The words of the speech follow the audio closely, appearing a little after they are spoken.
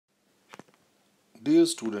Dear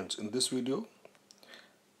students, in this video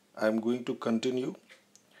I am going to continue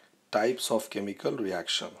types of chemical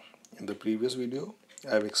reaction. In the previous video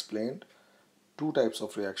I have explained two types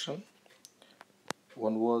of reaction.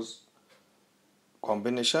 One was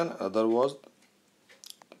combination, other was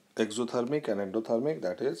exothermic and endothermic,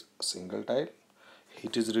 that is single type.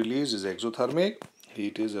 Heat is released is exothermic,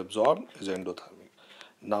 heat is absorbed is endothermic.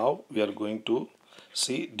 Now we are going to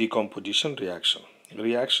see decomposition reaction.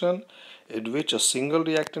 Reaction in which a single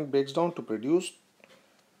reactant breaks down to produce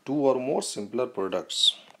two or more simpler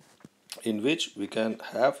products, in which we can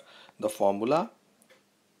have the formula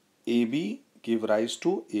AB give rise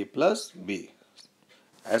to A plus B.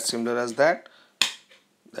 As similar as that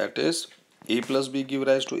is A plus B give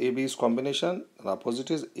rise to AB is combination, and opposite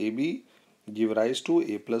is AB give rise to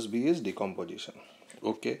A plus B is decomposition.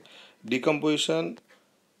 Okay, decomposition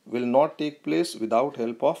will not take place without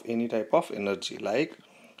help of any type of energy, like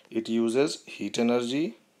it uses heat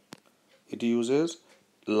energy, it uses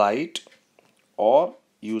light, or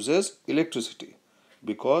uses electricity,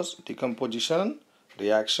 because decomposition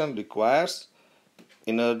reaction requires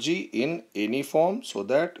energy in any form so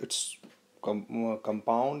that its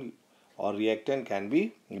compound or reactant can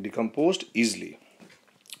be decomposed easily.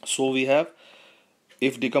 So we have,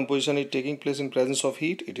 if decomposition is taking place in presence of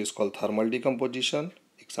heat, it is called thermal decomposition.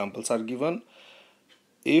 Examples are given.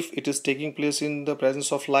 If it is taking place in the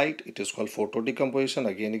presence of light, it is called photodecomposition.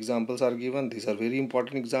 Again, examples are given. These are very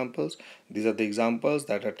important examples. These are the examples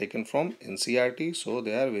that are taken from NCERT, so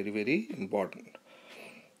they are very important.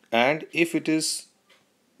 And if it is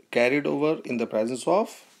carried over in the presence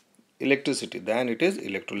of electricity, then it is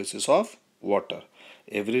electrolysis of water.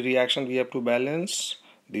 Every reaction we have to balance.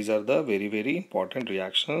 These are the very important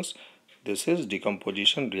reactions. This is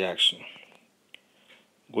decomposition reaction.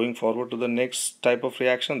 Going forward to the next type of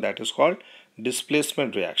reaction, that is called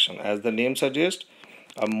displacement reaction. As the name suggests,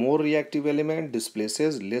 a more reactive element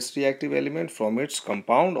displaces less reactive element from its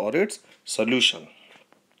compound or its solution.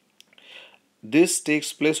 This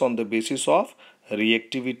takes place on the basis of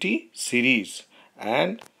reactivity series,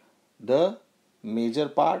 and the major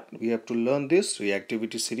part we have to learn this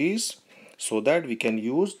reactivity series so that we can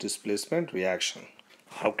use displacement reaction.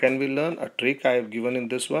 How can we learn? A trick I have given in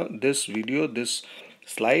this video, this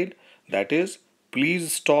slide, that is,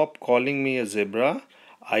 please stop calling me a zebra.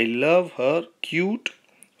 I love her cute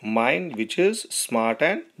mind, which is smart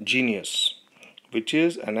and genius, which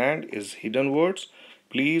is and is hidden words.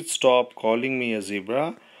 Please stop calling me a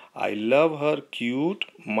zebra. I love her cute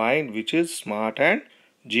mind, which is smart and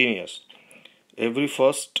genius. Every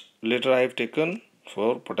first letter I have taken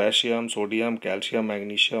for potassium, sodium, calcium,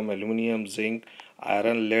 magnesium, aluminium, zinc,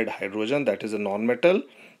 iron, lead, hydrogen, that is a non-metal,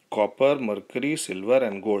 copper, mercury, silver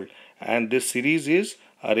and gold. And this series is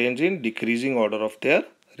arranged in decreasing order of their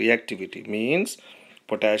reactivity. Means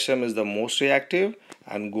potassium is the most reactive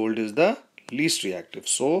and gold is the least reactive.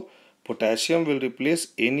 So potassium will replace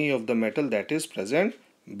any of the metal that is present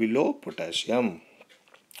below potassium,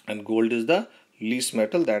 and gold is the least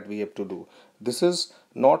metal that we have to do. This is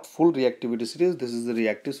not full reactivity series, this is the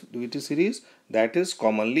reactivity series that is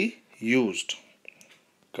commonly used.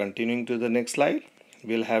 Continuing to the next slide,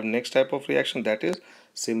 we'll have next type of reaction, that is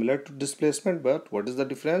similar to displacement, but what is the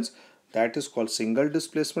difference? That is called single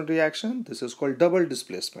displacement reaction. This is called double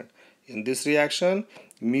displacement. In this reaction,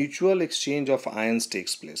 mutual exchange of ions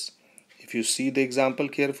takes place. If you see the example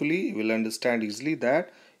carefully, you will understand easily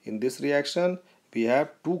that in this reaction we have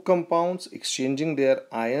two compounds exchanging their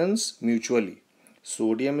ions mutually.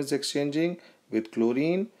 Sodium is exchanging with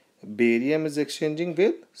chlorine, barium is exchanging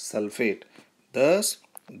with sulfate. Thus,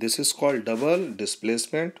 this is called double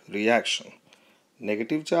displacement reaction.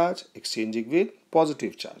 Negative charge exchanging with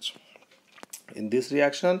positive charge. In this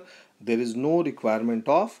reaction, there is no requirement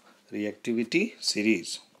of reactivity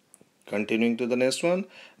series. Continuing to the next one,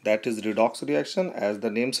 that is redox reaction. As the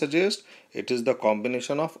name suggests, it is the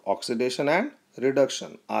combination of oxidation and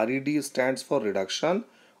reduction. RED stands for reduction,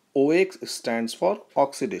 OX stands for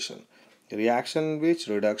oxidation. Reaction in which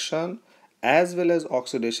reduction as well as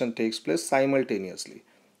oxidation takes place simultaneously.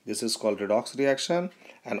 This is called redox reaction,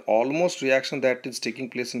 and almost reaction that is taking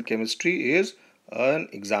place in chemistry is an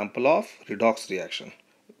example of redox reaction.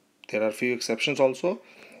 There are few exceptions also.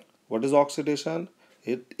 What is oxidation?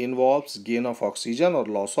 It involves gain of oxygen or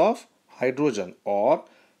loss of hydrogen, or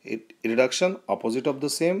reduction opposite of the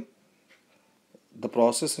same, the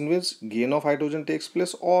process in which gain of hydrogen takes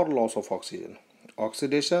place or loss of oxygen.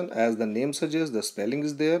 Oxidation, as the name suggests, the spelling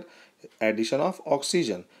is there, addition of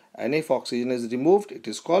oxygen, and if oxygen is removed, it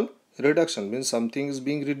is called reduction, means something is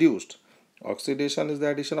being reduced. Oxidation is the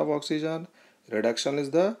addition of oxygen, reduction is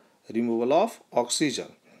the removal of oxygen.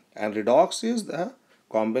 and redox is the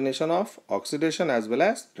combination of oxidation as well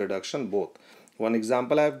as reduction both. One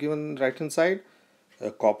example I have given right hand side,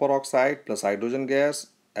 copper oxide plus hydrogen gas,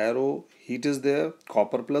 arrow, heat is there,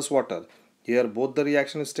 copper plus water. Here both the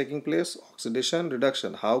reaction is taking place, oxidation,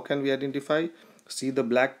 reduction. How can we identify? See the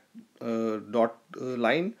black dot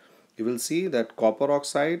line. You will see that copper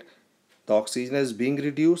oxide, the oxygen is being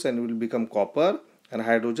reduced and it will become copper, and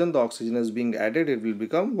hydrogen, the oxygen is being added, it will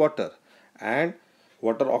become water. And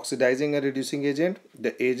water oxidizing and reducing agent,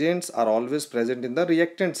 the agents are always present in the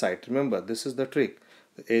reactant site. Remember, this is the trick.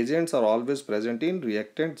 The agents are always present in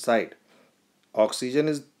reactant site. Oxygen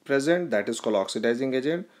is present, that is called oxidizing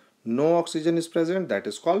agent. No oxygen is present, that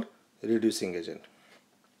is called reducing agent.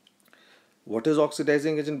 What is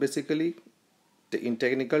oxidizing agent basically? In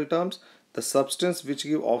technical terms, the substance which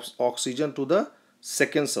give oxygen to the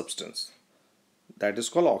second substance, that is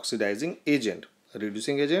called oxidizing agent.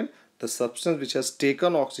 Reducing agent, the substance which has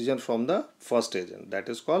taken oxygen from the first agent, that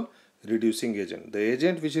is called reducing agent. The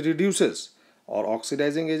agent which reduces or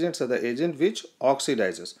oxidizing agents are the agent which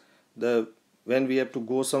oxidizes. When we have to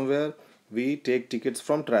go somewhere, we take tickets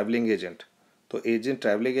from traveling agent. So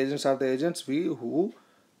traveling agents are the agents who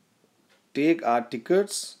take our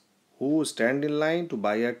tickets, who stand in line to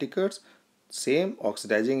buy our tickets. Same,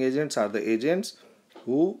 oxidizing agents are the agents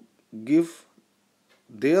who give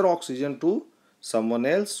their oxygen to someone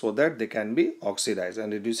else so that they can be oxidized,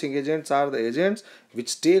 and reducing agents are the agents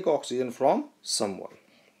which take oxygen from someone.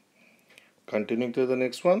 Continuing to the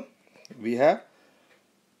next one, we have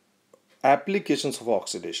applications of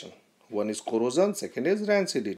oxidation. One is corrosion, second is rancidity.